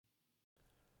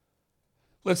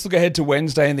Let's look ahead to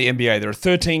Wednesday in the NBA. There are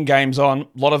 13 games on, a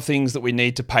lot of things that we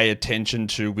need to pay attention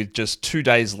to with just 2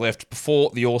 days left before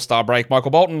the All-Star break.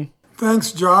 Michael Bolton.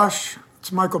 Thanks, Josh.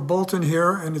 It's Michael Bolton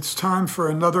here, and it's time for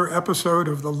another episode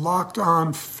of the Locked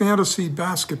On Fantasy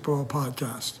Basketball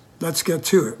Podcast. Let's get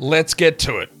to it. Let's get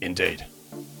to it, indeed.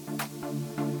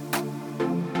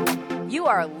 You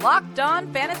are Locked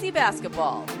On Fantasy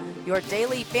Basketball, your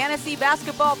daily fantasy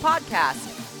basketball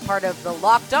podcast, part of the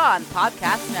Locked On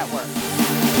Podcast Network.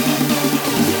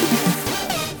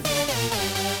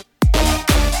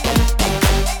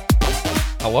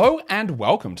 Hello and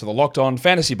welcome to the Locked On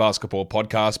Fantasy Basketball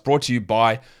Podcast, brought to you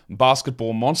by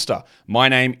Basketball Monster. My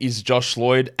name is Josh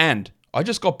Lloyd, and I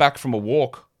just got back from a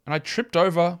walk and I tripped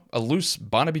over a loose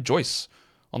Barnaby Joyce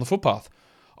on the footpath.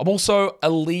 I'm also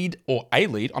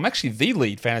I'm actually the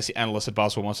lead fantasy analyst at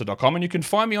basketballmonster.com, and you can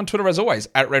find me on Twitter as always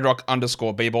at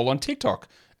redrock_bball, on TikTok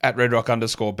at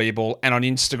redrock_bball, and on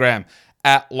Instagram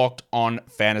at Locked On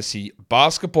Fantasy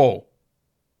Basketball.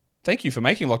 Thank you for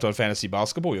making Locked On Fantasy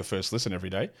Basketball your first listen every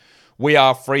day. We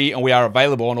are free and we are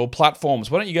available on all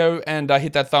platforms. Why don't you go and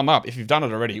hit that thumb up? If you've done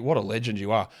it already, what a legend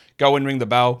you are. Go and ring the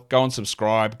bell, go and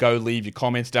subscribe, go leave your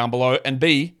comments down below, and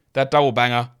be that double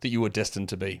banger that you were destined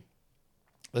to be.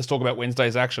 Let's talk about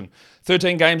Wednesday's action.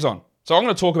 13 games on. So I'm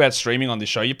going to talk about streaming on this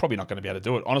show. You're probably not going to be able to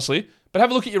do it, honestly. But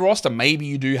have a look at your roster. Maybe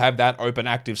you do have that open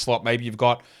active slot. Maybe you've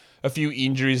got a few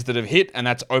injuries that have hit, and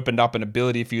that's opened up an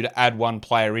ability for you to add one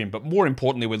player in. But more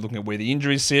importantly, we're looking at where the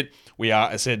injuries sit. We are,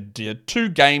 as I said, 2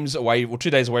 days away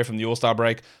from the All-Star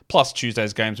break, plus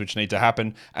Tuesday's games, which need to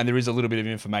happen. And there is a little bit of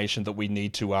information that we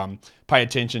need to pay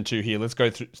attention to here. Let's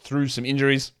go through some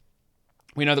injuries.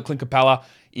 We know that Clint Capella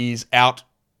is out.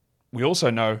 We also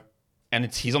know, and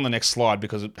he's on the next slide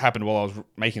because it happened while I was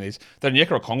making these, that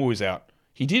Onyeka Okongwu is out.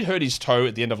 He did hurt his toe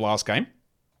at the end of last game,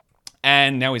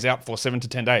 and now he's out for 7 to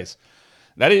 10 days.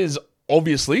 That is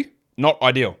obviously not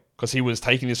ideal because he was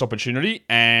taking this opportunity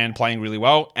and playing really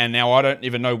well, and now I don't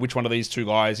even know which one of these 2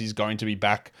 guys is going to be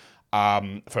back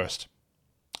first,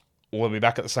 or they'll be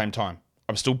back at the same time.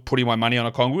 I'm still putting my money on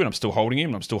Okongwu, and I'm still holding him,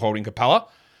 and I'm still holding Capella,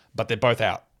 but they're both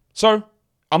out. So,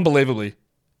 unbelievably,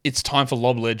 it's time for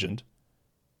lob legend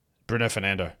Bruno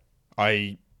Fernando.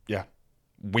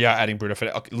 We are adding Bruno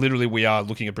Fernando. Literally, we are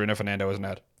looking at Bruno Fernando as an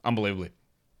ad. Unbelievably.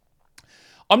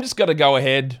 I'm just going to go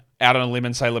ahead out on a limb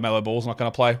and say LaMelo Ball's not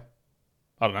going to play.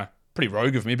 I don't know. Pretty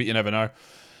rogue of me, but you never know.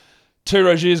 Terry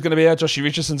Rozier's going to be out. Joshie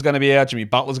Richardson's going to be out. Jimmy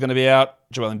Butler's going to be out.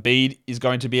 Joel Embiid is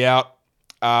going to be out.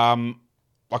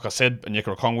 Like I said,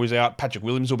 Onyeka Okongwu's out. Patrick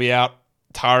Williams will be out.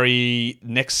 Tari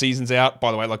next season's out.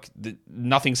 By the way,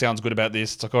 nothing sounds good about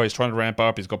this. It's like, he's trying to ramp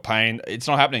up. He's got pain. It's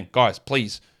not happening. Guys,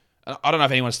 please. I don't know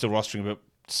if anyone's still rostering, but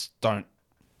just don't.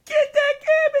 Get that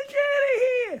garbage out of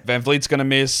here. Van Vliet's going to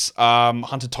miss.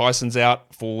 Hunter Tyson's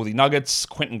out for the Nuggets.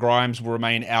 Quentin Grimes will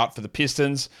remain out for the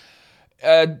Pistons.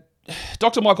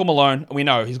 Dr. Michael Malone, we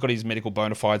know he's got his medical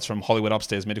bona fides from Hollywood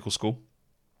Upstairs Medical School.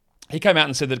 He came out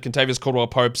and said that Kentavious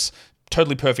Caldwell-Pope's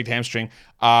totally perfect hamstring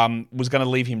was going to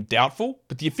leave him doubtful,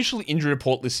 but the official injury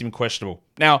report lists him questionable.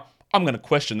 Now, I'm going to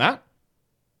question that,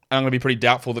 and I'm going to be pretty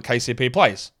doubtful that KCP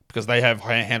plays because they have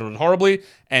handled it horribly,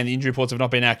 and the injury reports have not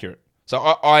been accurate. So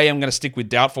I am going to stick with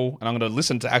doubtful, and I'm going to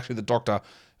listen to actually the doctor,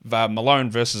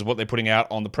 Malone, versus what they're putting out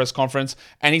on the press conference.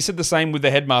 And he said the same with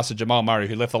the headmaster, Jamal Murray,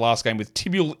 who left the last game with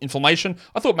tibial inflammation.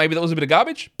 I thought maybe that was a bit of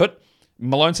garbage, but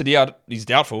Malone said he's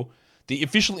doubtful. The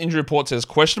official injury report says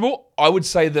questionable. I would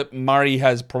say that Murray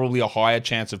has probably a higher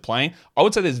chance of playing. I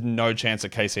would say there's no chance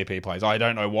that KCP plays. I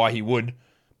don't know why he would,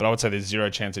 but I would say there's 0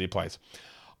 chance that he plays.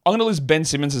 I'm going to list Ben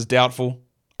Simmons as doubtful,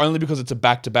 only because it's a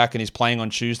back-to-back and he's playing on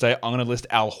Tuesday. I'm going to list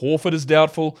Al Horford as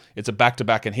doubtful. It's a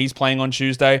back-to-back and he's playing on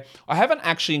Tuesday. I haven't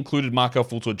actually included Markelle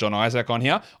Fultz or John Isaac on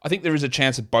here. I think there is a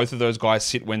chance that both of those guys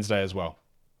sit Wednesday as well.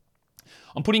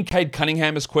 I'm putting Cade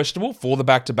Cunningham as questionable for the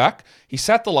back-to-back. He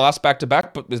sat the last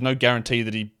back-to-back, but there's no guarantee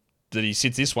that he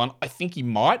sits this one. I think he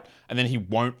might, and then he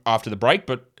won't after the break,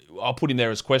 but I'll put him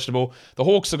there as questionable. The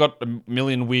Hawks have got a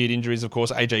million weird injuries, of course.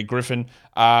 AJ Griffin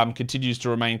continues to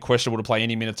remain questionable to play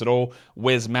any minutes at all.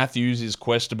 Wes Matthews is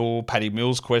questionable. Patty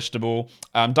Mills questionable.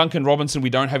 Duncan Robinson, we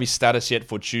don't have his status yet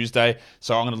for Tuesday,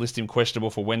 so I'm going to list him questionable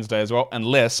for Wednesday as well,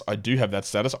 unless I do have that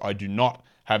status. I do not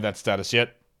have that status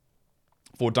yet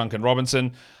for Duncan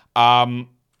Robinson. So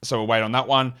we'll wait on that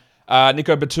one.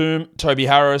 Nico Batum, Toby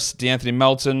Harris, DeAnthony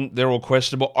Melton, they're all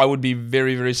questionable. I would be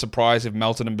very, very surprised if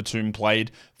Melton and Batum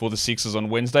played for the Sixers on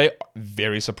Wednesday.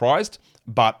 Very surprised,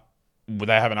 but they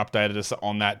haven't updated us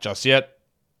on that just yet.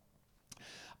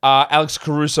 Alex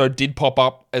Caruso did pop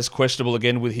up as questionable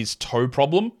again with his toe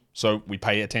problem, so we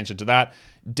pay attention to that.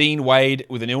 Dean Wade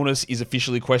with an illness is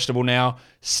officially questionable now.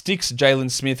 Sticks Jalen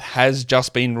Smith has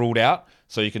just been ruled out.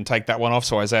 So you can take that one off.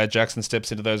 So Isaiah Jackson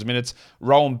steps into those minutes.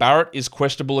 Rowan Barrett is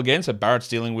questionable again. So Barrett's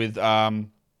dealing with...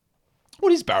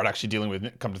 what is Barrett actually dealing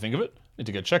with, come to think of it? Need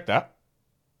to go check that.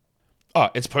 Oh,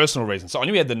 it's personal reasons. So I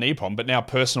knew he had the knee problem, but now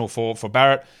personal for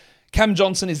Barrett. Cam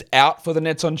Johnson is out for the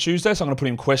Nets on Tuesday, so I'm going to put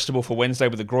him questionable for Wednesday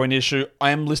with a groin issue.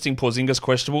 I am listing Porzingis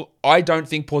questionable. I don't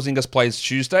think Porzingis plays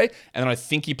Tuesday, and I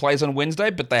think he plays on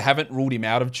Wednesday, but they haven't ruled him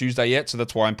out of Tuesday yet, so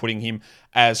that's why I'm putting him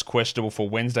as questionable for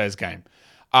Wednesday's game.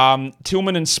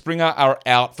 Tillman and Springer are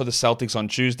out for the Celtics on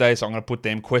Tuesday, so I'm going to put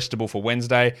them questionable for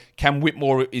Wednesday. Cam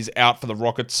Whitmore is out for the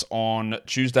Rockets on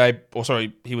Tuesday.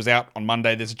 He was out on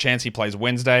Monday. There's a chance he plays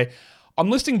Wednesday. I'm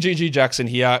listing GG Jackson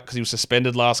here because he was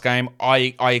suspended last game.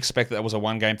 I expect that was a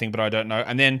one-game thing, but I don't know.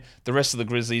 And then the rest of the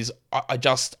Grizzlies, I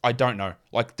don't know.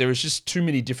 Like, there is just too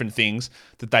many different things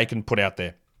that they can put out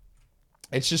there.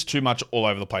 It's just too much all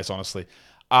over the place, honestly.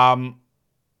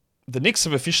 The Knicks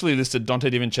have officially listed Dante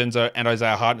DiVincenzo and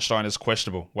Isaiah Hartenstein as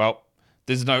questionable. Well,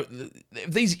 there's no...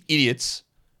 If these idiots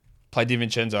play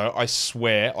DiVincenzo, I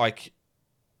swear, like...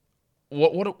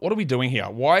 What are we doing here?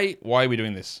 Why are we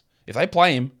doing this? If they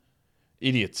play him...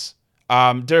 Idiots.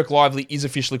 Derek Lively is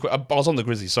officially... I was on the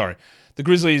Grizzlies, sorry. The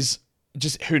Grizzlies,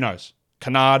 just who knows?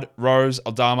 Kennard, Rose,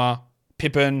 Aldama,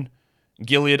 Pippen,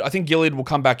 Gilead. I think Gilead will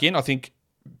come back in. I think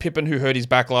Pippen, who hurt his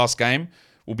back last game,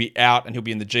 will be out and he'll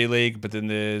be in the G League. But then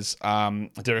there's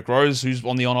Derek Rose, who's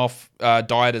on the on-off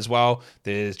diet as well.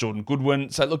 There's Jordan Goodwin.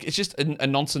 So look, it's just a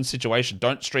nonsense situation.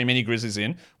 Don't stream any Grizzlies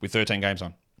in with 13 games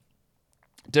on.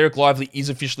 Derek Lively is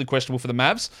officially questionable for the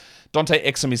Mavs. Dante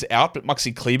Exum is out, but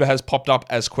Maxi Kleber has popped up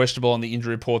as questionable on the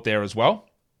injury report there as well.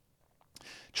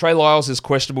 Trey Lyles is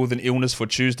questionable with an illness for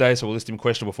Tuesday, so we'll list him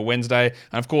questionable for Wednesday.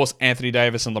 And of course, Anthony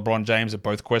Davis and LeBron James are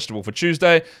both questionable for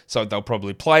Tuesday, so they'll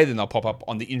probably play. Then they'll pop up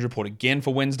on the injury report again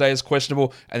for Wednesday as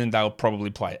questionable, and then they'll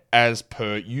probably play as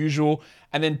per usual.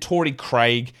 And then Torrey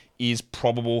Craig is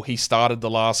probable. He started the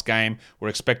last game. We're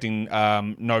expecting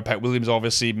no Pat Williams,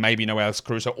 obviously, maybe no Alex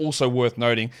Caruso. Also worth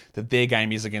noting that their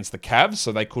game is against the Cavs,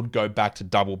 so they could go back to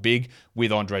double big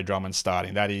with Andre Drummond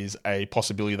starting. That is a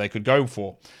possibility they could go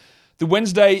for. The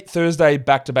Wednesday-Thursday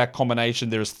back-to-back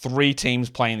combination, there's 3 teams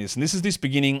playing this, and this is this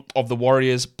beginning of the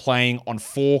Warriors playing on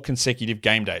 4 consecutive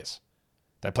game days.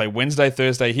 They play Wednesday,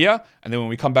 Thursday here, and then when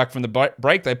we come back from the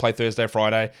break, they play Thursday,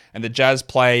 Friday, and the Jazz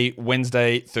play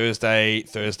Wednesday, Thursday,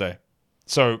 Thursday.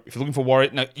 So if you're looking for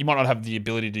Warriors, now you might not have the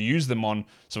ability to use them on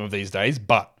some of these days,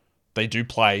 but they do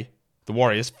play the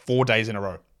Warriors 4 days in a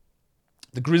row.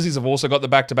 The Grizzlies have also got the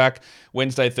back-to-back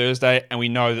Wednesday, Thursday, and we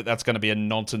know that that's going to be a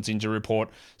nonsense injury report.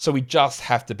 So we just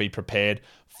have to be prepared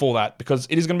for that because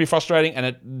it is going to be frustrating,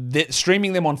 and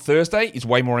streaming them on Thursday is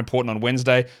way more important on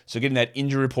Wednesday. So getting that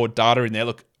injury report data in there,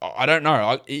 look, I don't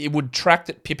know. It would track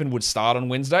that Pippen would start on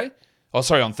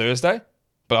on Thursday,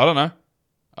 but I don't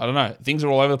know. Things are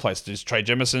all over the place. There's Trey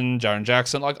Jemison, Jaren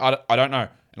Jackson. Like, I don't know.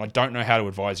 And I don't know how to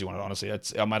advise you on it, honestly.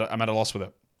 I'm at a loss with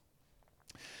it.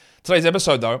 Today's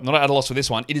episode, though, I'm not at a loss with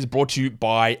this one. It is brought to you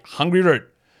by Hungry Root.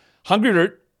 Hungry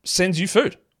Root sends you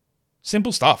food.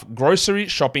 Simple stuff. Grocery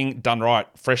shopping done right.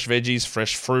 Fresh veggies,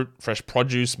 fresh fruit, fresh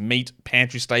produce, meat,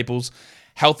 pantry staples,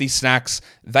 healthy snacks.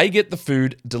 They get the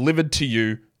food delivered to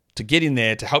you to get in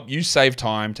there to help you save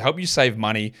time, to help you save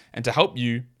money, and to help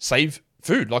you save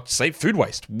food, like save food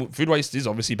waste. Food waste is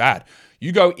obviously bad.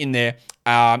 You go in there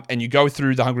and you go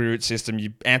through the Hungry Root system.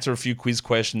 You answer a few quiz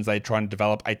questions. They try and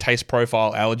develop a taste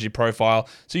profile, allergy profile,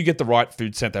 so you get the right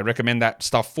food sent. They recommend that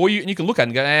stuff for you, and you can look at it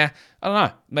and go, I don't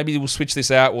know. Maybe we'll switch this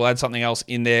out. We'll add something else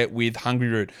in there with Hungry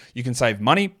Root. You can save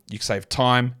money. You can save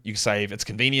time. You can save. It's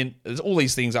convenient. All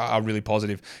these things are really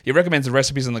positive. It recommends the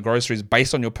recipes and the groceries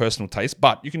based on your personal taste,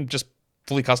 but you can just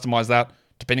fully customize that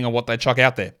depending on what they chuck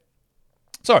out there.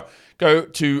 So go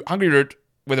to Hungry Root,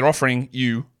 where they're offering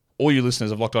you, all you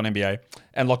listeners of Locked On NBA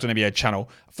and Locked On NBA channel,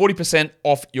 40%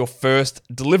 off your first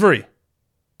delivery.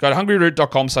 Go to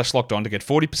hungryroot.com/lockedon to get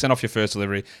 40% off your first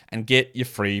delivery and get your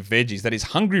free veggies. That is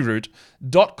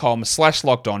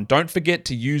hungryroot.com/lockedon. Don't forget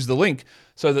to use the link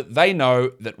so that they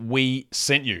know that we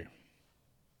sent you.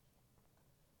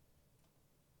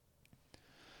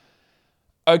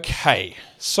 Okay,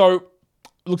 so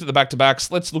looked at the back-to-backs.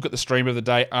 Let's look at the stream of the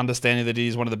day, understanding that it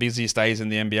is one of the busiest days in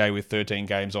the NBA with 13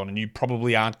 games on, and you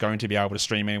probably aren't going to be able to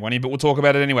stream anyone in, but we'll talk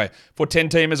about it anyway. For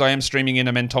 10-teamers, I am streaming in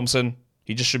Amen Thompson.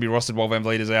 He just should be rostered while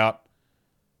VanVleet is out.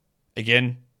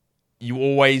 Again, you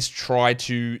always try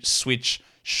to switch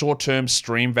short-term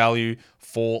stream value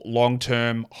for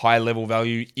long-term high-level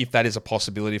value, if that is a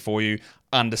possibility for you,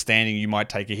 understanding you might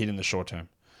take a hit in the short term.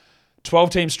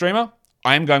 12-team streamer,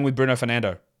 I am going with Bruno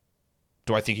Fernando.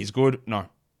 Do I think he's good? No.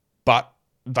 But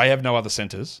they have no other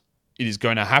centers. it is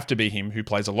going to have to be him who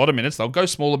plays a lot of minutes. They'll go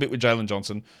small a bit with Jalen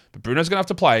Johnson, but Bruno's going to have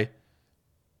to play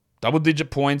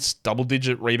double-digit points,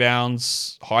 double-digit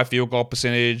rebounds, high field goal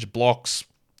percentage, blocks.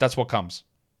 That's what comes.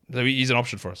 So he's an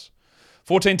option for us.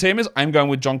 14-teamers, I'm going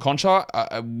with John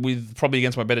Conchar, with probably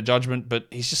against my better judgment, but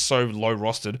he's just so low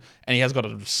rostered, and he has got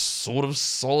a sort of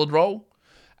solid role.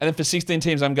 And then for 16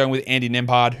 teams, I'm going with Andy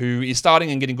Nembhard, who is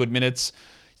starting and getting good minutes.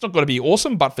 It's not going to be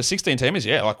awesome, but for 16 teamers,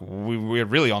 yeah, like we're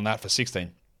really on that for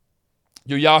 16.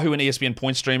 Your Yahoo and ESPN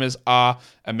point streamers are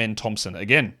Amen Thompson.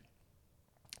 Again,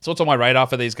 so what's on my radar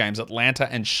for these games?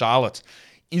 Atlanta and Charlotte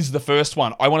is the first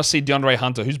one. I want to see DeAndre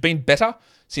Hunter, who's been better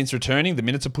since returning. The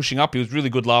minutes are pushing up. He was really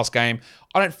good last game.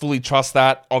 I don't fully trust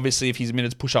that. Obviously, if his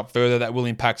minutes push up further, that will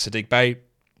impact Sadiq Bey.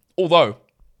 Although,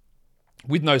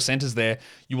 with no centers there,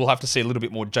 you will have to see a little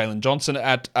bit more Jalen Johnson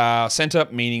at center,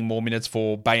 meaning more minutes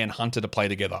for Bey and Hunter to play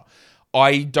together.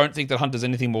 I don't think that Hunter's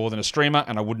anything more than a streamer,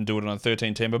 and I wouldn't do it on a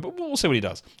 13-teamer, but we'll see what he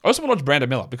does. I also want to watch Brandon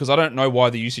Miller, because I don't know why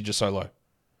the usage is so low.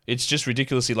 It's just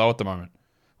ridiculously low at the moment.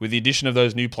 With the addition of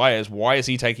those new players, why is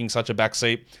he taking such a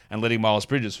backseat and letting Miles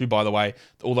Bridges, who, by the way,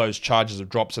 all those charges have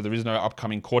dropped, so there is no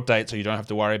upcoming court date, so you don't have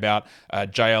to worry about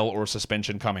jail or a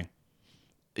suspension coming.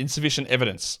 Insufficient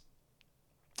evidence.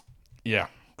 Yeah,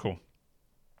 cool.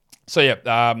 So yeah,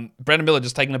 Brandon Miller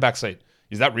just taking a backseat.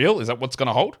 Is that real? Is that what's going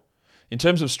to hold? In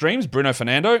terms of streams, Bruno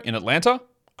Fernando in Atlanta.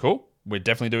 Cool. We're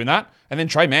definitely doing that. And then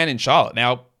Trey Mann in Charlotte.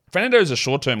 Now, Fernando is a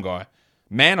short-term guy.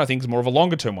 Mann, I think, is more of a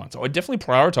longer-term one. So I definitely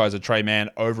prioritize a Trey Mann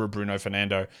over a Bruno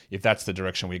Fernando if that's the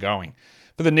direction we're going.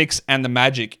 For the Knicks and the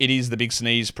Magic, it is the big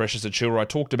sneeze, Precious Achiuwa. I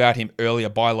talked about him earlier,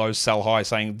 buy low, sell high,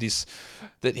 saying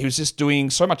that he was just doing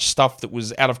so much stuff that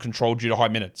was out of control due to high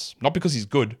minutes. Not because he's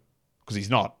good, because he's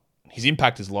not. His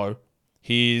impact is low.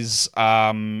 His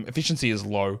efficiency is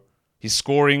low. His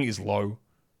scoring is low.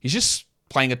 He's just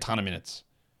playing a ton of minutes.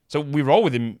 So we roll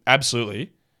with him,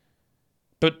 absolutely.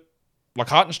 But like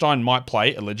Hartenstein might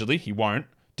play, allegedly. He won't.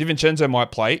 DiVincenzo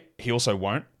might play. He also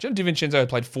won't. Do you know DiVincenzo had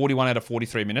played 41 out of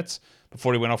 43 minutes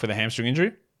before he went off with a hamstring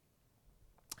injury?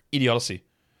 Idiocy.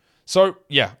 So,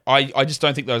 yeah, I just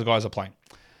don't think those guys are playing.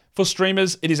 For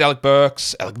streamers, it is Alec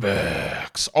Burks. Alec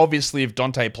Burks. Obviously, if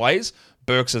Dante plays,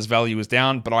 Burks' value is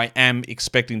down, but I am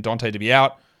expecting Dante to be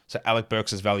out, so Alec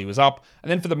Burks' value is up.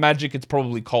 And then for the Magic, it's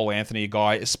probably Cole Anthony, a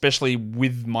guy, especially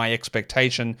with my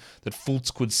expectation that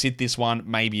Fultz could sit this one,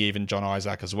 maybe even John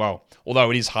Isaac as well.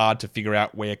 Although it is hard to figure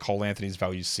out where Cole Anthony's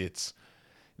value sits.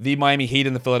 The Miami Heat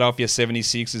and the Philadelphia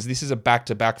 76ers. This is a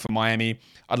back-to-back for Miami.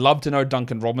 I'd love to know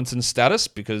Duncan Robinson's status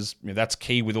because that's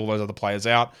key with all those other players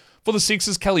out. For the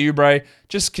Sixers, Kelly Oubre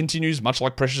just continues, much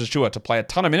like Precious Achiuwa, to play a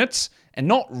ton of minutes and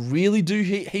not really do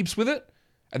heaps with it.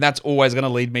 And that's always going to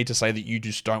lead me to say that you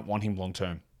just don't want him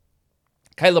long-term.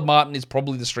 Caleb Martin is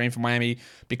probably the stream for Miami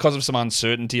because of some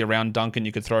uncertainty around Duncan.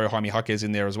 You could throw Jaime Jaquez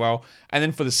in there as well. And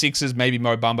then for the Sixers, maybe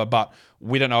Mo Bamba, but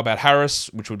we don't know about Harris,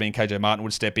 which would mean KJ Martin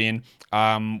would step in.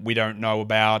 We don't know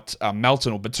about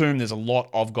Melton or Batum. There's a lot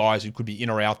of guys who could be in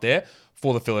or out there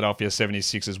for the Philadelphia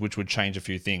 76ers, which would change a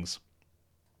few things.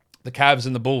 The Cavs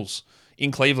and the Bulls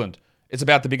in Cleveland. It's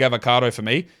about the big avocado for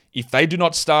me. If they do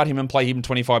not start him and play him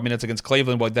 25 minutes against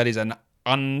Cleveland, well, that is an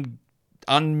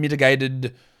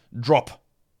unmitigated drop.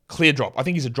 Clear drop. I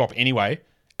think he's a drop anyway,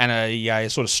 and a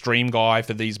sort of stream guy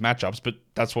for these matchups, but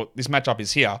that's what this matchup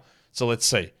is here, so let's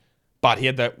see. But he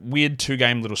had that weird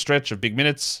 2-game little stretch of big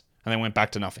minutes, and then went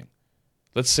back to nothing.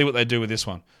 Let's see what they do with this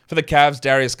one. For the Cavs,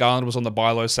 Darius Garland was on the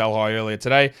buy low, sell high earlier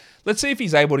today. Let's see if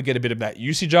he's able to get a bit of that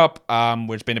usage up,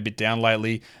 where it's been a bit down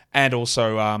lately, and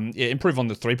also improve on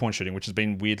the three-point shooting, which has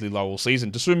been weirdly low all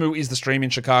season. Dosunmu is the stream in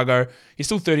Chicago. He's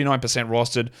still 39%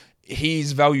 rostered.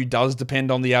 His value does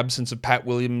depend on the absence of Pat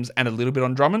Williams and a little bit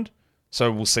on Drummond.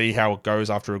 So we'll see how it goes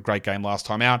after a great game last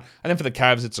time out. And then for the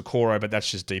Cavs, it's Okoro, but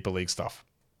that's just deeper league stuff.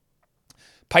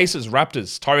 Pacers,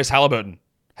 Raptors, Tyrese Halliburton.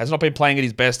 Has not been playing at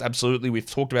his best, absolutely. We've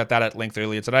talked about that at length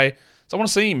earlier today. So I want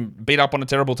to see him beat up on a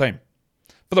terrible team.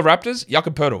 For the Raptors,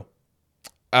 Jakob Poeltl.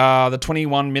 The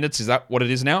 21 minutes, is that what it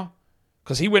is now?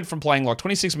 Because he went from playing like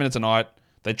 26 minutes a night.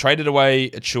 They traded away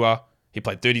Achiuwa. He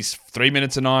played 33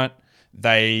 minutes a night.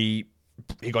 He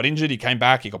got injured. He came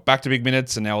back. He got back to big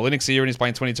minutes. And now Olynyk here and he's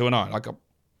playing 22 a night. I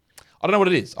don't know what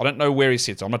it is. I don't know where he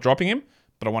sits. I'm not dropping him,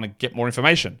 but I want to get more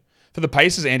information. For the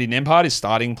Pacers, Andy Nembhard is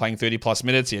starting, playing 30-plus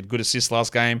minutes. He had good assists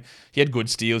last game. He had good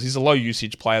steals. He's a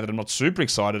low-usage player that I'm not super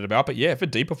excited about, but yeah, for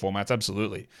deeper formats,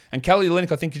 absolutely. And Kelly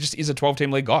Olynyk, I think he just is a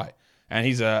 12-team league guy, and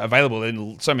he's available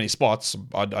in so many spots.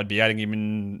 I'd be adding him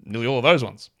in nearly all of those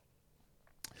ones.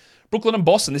 Brooklyn and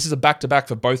Boston, this is a back-to-back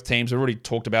for both teams. We already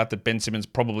talked about that Ben Simmons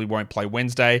probably won't play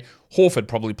Wednesday. Horford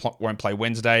probably won't play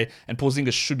Wednesday. And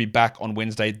Porzingis should be back on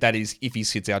Wednesday. That is if he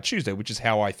sits out Tuesday, which is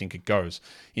how I think it goes.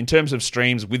 In terms of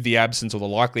streams, with the absence or the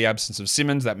likely absence of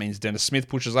Simmons, that means Dennis Smith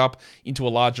pushes up into a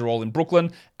larger role in Brooklyn.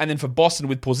 And then for Boston,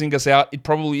 with Porzingis out, it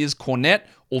probably is Kornet,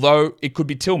 although it could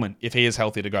be Tillman if he is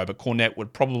healthy to go. But Kornet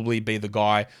would probably be the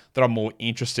guy that I'm more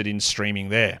interested in streaming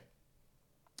there.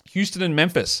 Houston and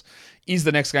Memphis is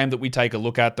the next game that we take a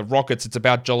look at. The Rockets, it's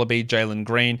about Jollibee, Jalen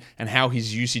Green, and how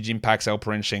his usage impacts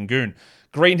Alperen Şengün.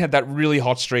 Green had that really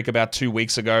hot streak about 2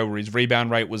 weeks ago where his rebound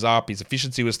rate was up, his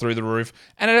efficiency was through the roof,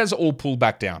 and it has all pulled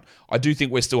back down. I do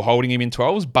think we're still holding him in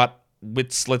 12s, but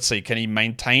let's see, can he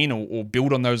maintain or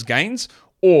build on those gains?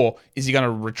 Or is he going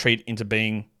to retreat into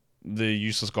being the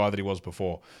useless guy that he was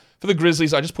before? For the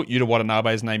Grizzlies, I just put Yuta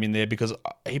Watanabe's name in there because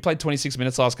he played 26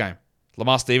 minutes last game.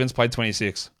 Lamar Stevens played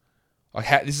 26.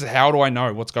 This is how do I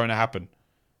know what's going to happen?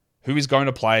 Who is going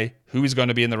to play? Who is going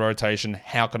to be in the rotation?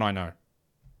 How can I know?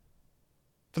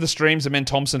 For the streams, Amen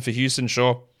Thompson for Houston,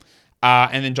 sure.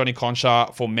 And then Johnny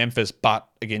Conchar for Memphis. But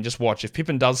again, just watch. If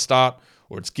Pippen does start,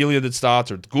 or it's Gilead that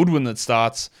starts, or it's Goodwin that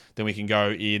starts, then we can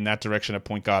go in that direction at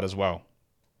point guard as well.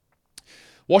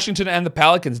 Washington and the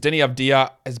Pelicans. Denny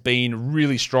Avdia has been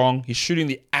really strong. He's shooting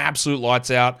the absolute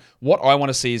lights out. What I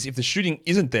want to see is if the shooting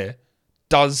isn't there,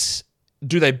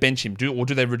 do they bench him? Or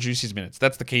do they reduce his minutes?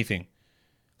 That's the key thing.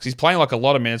 Because he's playing like a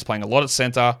lot of minutes, playing a lot at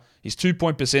center. His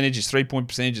 2-point percentage, his 3-point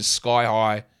percentage is sky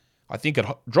high. I think it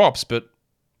drops, but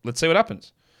let's see what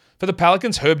happens. For the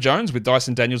Pelicans, Herb Jones with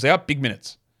Dyson Daniels out, big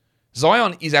minutes.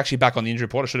 Zion is actually back on the injury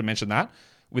report. I should have mentioned that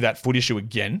with that foot issue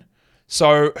again.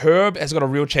 So Herb has got a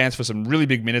real chance for some really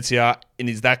big minutes here, and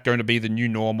is that going to be the new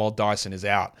norm while Dyson is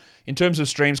out? In terms of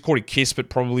streams, Corey Kispert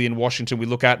probably in Washington we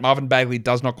look at. Marvin Bagley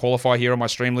does not qualify here on my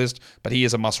stream list, but he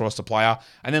is a must-roster player.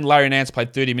 And then Larry Nance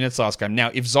played 30 minutes last game.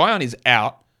 Now, if Zion is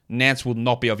out, Nance will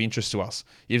not be of interest to us.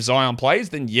 If Zion plays,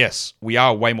 then yes, we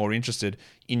are way more interested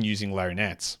in using Larry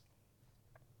Nance.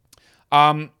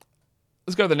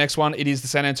 Let's go to the next one. It is the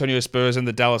San Antonio Spurs and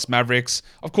the Dallas Mavericks.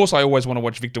 Of course, I always want to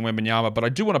watch Victor Wembanyama, but I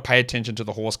do want to pay attention to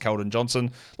the horse, Keldon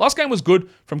Johnson. Last game was good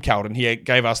from Keldon. He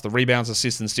gave us the rebounds,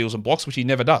 assists, and steals and blocks, which he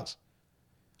never does.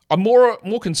 I'm more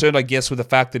concerned, I guess, with the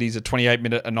fact that he's a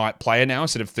 28-minute-a-night player now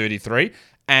instead of 33,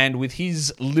 and with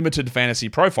his limited fantasy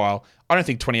profile, I don't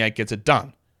think 28 gets it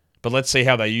done. But let's see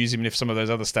how they use him and if some of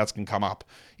those other stats can come up.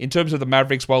 In terms of the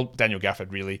Mavericks, well, Daniel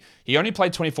Gafford, really. He only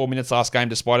played 24 minutes last game,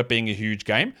 despite it being a huge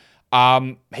game.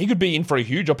 He could be in for a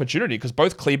huge opportunity because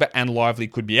both Kleber and Lively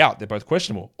could be out. They're both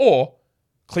questionable. Or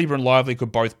Kleber and Lively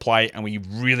could both play and we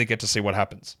really get to see what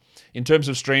happens. In terms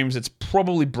of streams, it's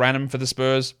probably Branham for the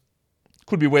Spurs.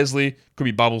 Could be Wesley. Could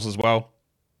be Bubbles as well.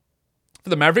 For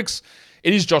the Mavericks,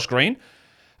 it is Josh Green.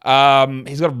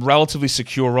 He's got a relatively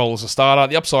secure role as a starter.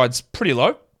 The upside's pretty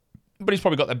low, but he's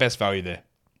probably got the best value there.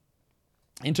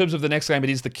 In terms of the next game, it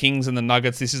is the Kings and the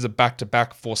Nuggets. This is a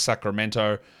back-to-back for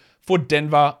Sacramento. For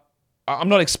Denver, I'm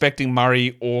not expecting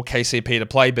Murray or KCP to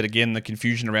play, but again, the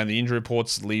confusion around the injury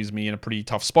reports leaves me in a pretty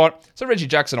tough spot. So Reggie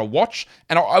Jackson, I'll watch,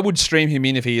 and I would stream him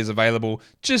in if he is available,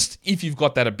 just if you've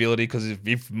got that ability, because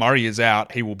if Murray is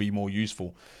out, he will be more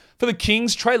useful. For the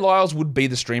Kings, Trey Lyles would be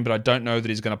the stream, but I don't know that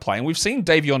he's going to play. And we've seen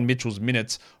Davion Mitchell's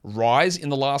minutes rise in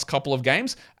the last couple of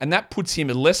games, and that puts him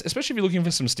at least, especially if you're looking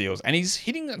for some steals, and he's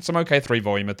hitting some okay 3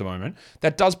 volume at the moment,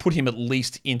 that does put him at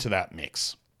least into that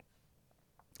mix.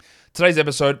 Today's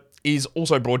episode is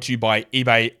also brought to you by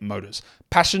eBay Motors.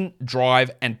 Passion,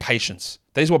 drive, and patience.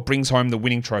 That is what brings home the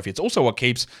winning trophy. It's also what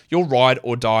keeps your ride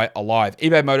or die alive.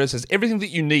 eBay Motors has everything that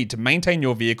you need to maintain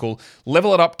your vehicle,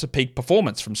 level it up to peak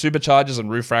performance, from superchargers and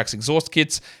roof racks, exhaust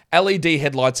kits, LED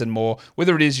headlights, and more.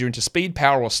 Whether it is you're into speed,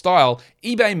 power, or style,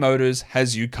 eBay Motors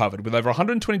has you covered. With over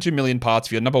 122 million parts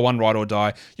for your number one ride or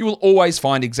die, you will always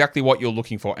find exactly what you're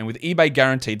looking for. And with eBay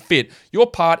Guaranteed Fit, your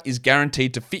part is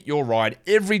guaranteed to fit your ride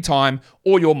every time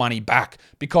or your money back.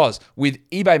 Because with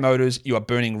eBay Motors, you are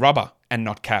burning rubber and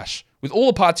not cash. With all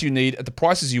the parts you need at the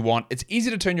prices you want, it's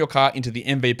easy to turn your car into the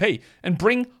MVP and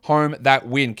bring home that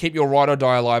win. Keep your ride or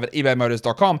die alive at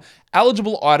ebaymotors.com.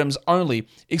 Eligible items only.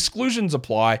 Exclusions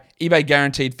apply. eBay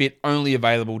Guaranteed Fit only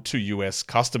available to US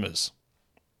customers.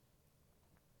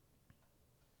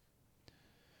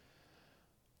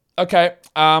 Okay,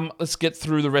 let's get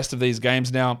through the rest of these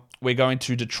games now. We're going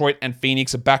to Detroit and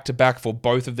Phoenix, a back-to-back for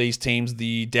both of these teams.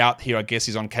 The doubt here, I guess,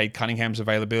 is on Cade Cunningham's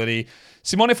availability.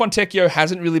 Simone Fontecchio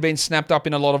hasn't really been snapped up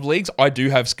in a lot of leagues. I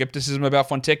do have skepticism about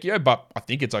Fontecchio, but I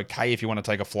think it's okay if you want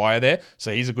to take a flyer there.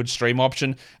 So he's a good stream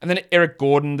option. And then Eric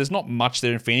Gordon, there's not much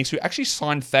there in Phoenix, who actually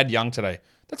signed Thad Young today.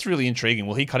 That's really intriguing.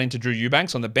 Will he cut into Drew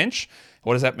Eubanks on the bench?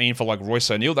 What does that mean for like Royce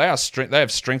O'Neal? They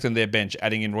have strengthened their bench,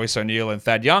 adding in Royce O'Neal and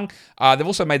Thad Young. They've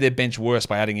also made their bench worse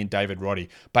by adding in David Roddy.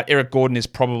 But Eric Gordon is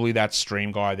probably that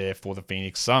stream guy there for the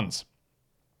Phoenix Suns.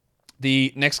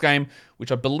 The next game,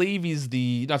 which I believe is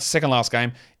the second last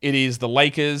game, it is the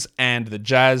Lakers and the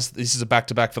Jazz. This is a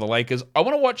back-to-back for the Lakers. I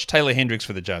want to watch Taylor Hendricks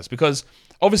for the Jazz because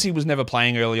obviously he was never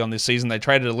playing early on this season. They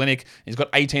traded Olynyk. He's got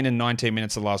 18 and 19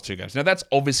 minutes the last two games. Now, that's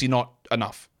obviously not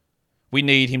enough. We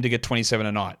need him to get 27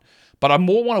 a night. But I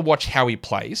more want to watch how he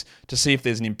plays to see if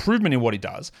there's an improvement in what he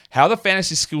does, how the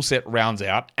fantasy skill set rounds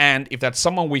out, and if that's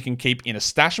someone we can keep in a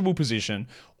stashable position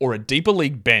or a deeper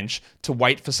league bench to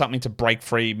wait for something to break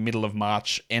free middle of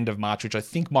March, end of March, which I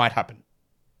think might happen.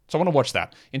 So I want to watch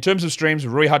that. In terms of streams,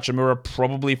 Rui Hachimura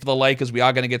probably for the Lakers. We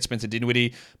are going to get Spencer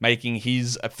Dinwiddie making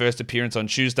his first appearance on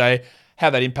Tuesday.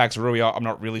 How that impacts Rui, I'm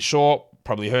not really sure.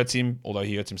 Probably hurts him, although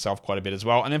he hurts himself quite a bit as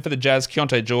well. And then for the Jazz,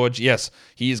 Keontae George, yes,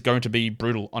 he is going to be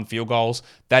brutal on field goals.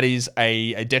 That is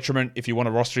a detriment if you want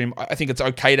to roster him. I think it's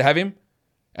okay to have him,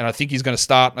 and I think he's going to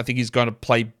start, and I think he's going to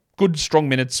play good, strong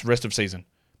minutes rest of season.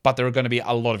 But there are going to be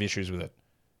a lot of issues with it.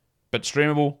 But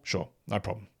streamable, sure, no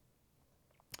problem.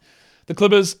 The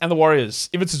Clippers and the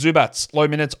Warriors. If it's Zubats, low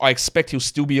minutes, I expect he'll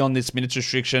still be on this minutes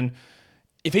restriction.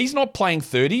 If he's not playing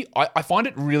 30, I find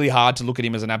it really hard to look at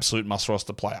him as an absolute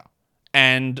must-roster player.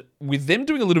 And with them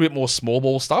doing a little bit more small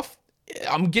ball stuff,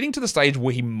 I'm getting to the stage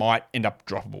where he might end up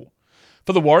droppable.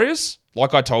 For the Warriors,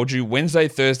 like I told you, Wednesday,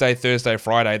 Thursday,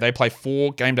 Friday, they play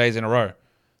 4 game days in a row.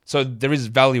 So there is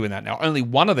value in that. Now, only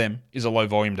one of them is a low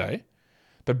volume day.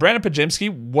 But Brandon Podziemski,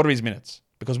 what are his minutes?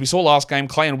 Because we saw last game,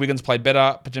 Clay and Wiggins played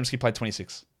better. Podziemski played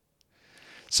 26.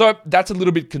 So that's a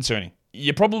little bit concerning.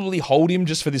 You probably hold him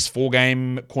just for this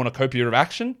 4-game cornucopia of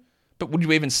action. But would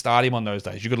you even start him on those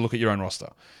days? You've got to look at your own roster.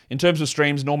 In terms of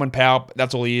streams, Norman Powell,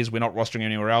 that's all he is. We're not rostering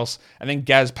anywhere else. And then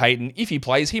Gaz Payton, if he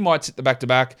plays, he might sit the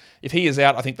back-to-back. If he is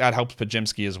out, I think that helps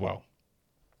Podziemski as well.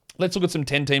 Let's look at some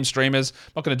 10-team streamers.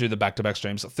 I'm not going to do the back-to-back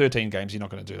streams. 13 games, you're not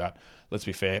going to do that. Let's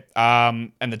be fair.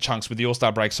 And the chunks with the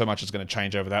All-Star break, so much is going to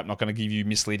change over that. I'm not going to give you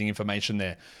misleading information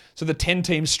there. So the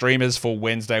 10-team streamers for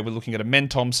Wednesday, we're looking at Amen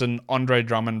Thompson, Andre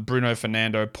Drummond, Bruno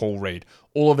Fernando, Paul Reed.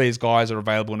 All of these guys are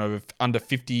available in under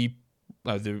 43%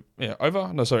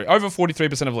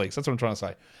 of leagues. That's what I'm trying to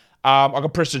say. I've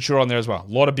got Presta Chura on there as well.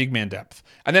 A lot of big man depth.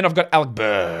 And then I've got Alec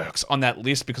Burks on that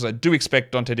list because I do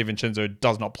expect Dante DiVincenzo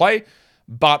does not play,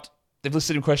 but they've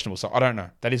listed him questionable, so I don't know.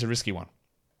 That is a risky one.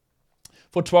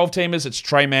 For 12-teamers, it's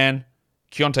Trey Mann,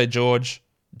 Keontae George,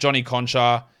 Johnny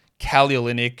Conchar, Kelly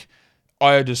Olynyk,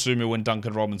 Ayo Dosunmu, and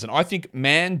Duncan Robinson. I think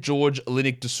Mann, George,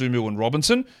 Olynyk, Dosunmu, and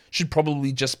Robinson should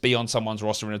probably just be on someone's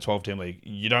roster in a 12-team league.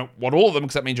 You don't want all of them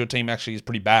because that means your team actually is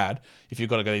pretty bad if you've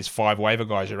got to go these 5 waiver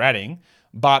guys you're adding,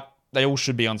 but they all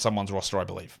should be on someone's roster, I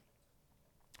believe.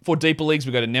 For deeper leagues,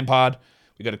 we go to Nembhard,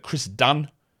 we go to Chris Dunn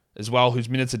as well, whose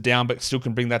minutes are down but still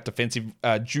can bring that defensive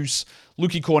juice.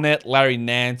 Lukey Cornett, Larry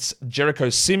Nance, Jericho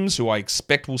Sims, who I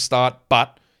expect will start,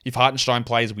 but if Hartenstein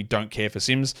plays, we don't care for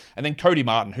Sims. And then Cody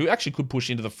Martin, who actually could push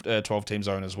into the 12-team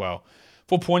zone as well.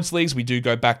 For points leagues, we do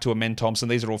go back to Amen Thompson.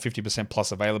 These are all 50%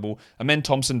 plus available. Amen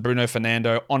Thompson, Bruno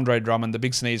Fernando, Andre Drummond, the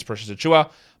big sneeze, Precious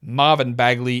Achiuwa, Marvin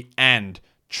Bagley, and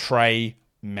Trey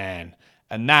Mann.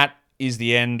 And that is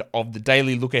the end of the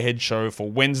Daily Look Ahead show for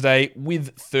Wednesday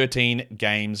with 13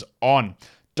 games on.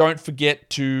 Don't forget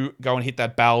to go and hit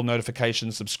that bell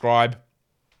notification, subscribe.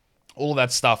 All of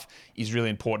that stuff is really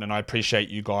important, and I appreciate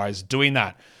you guys doing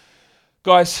that.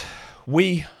 Guys,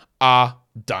 we are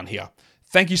done here.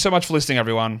 Thank you so much for listening,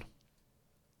 everyone.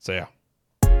 See ya.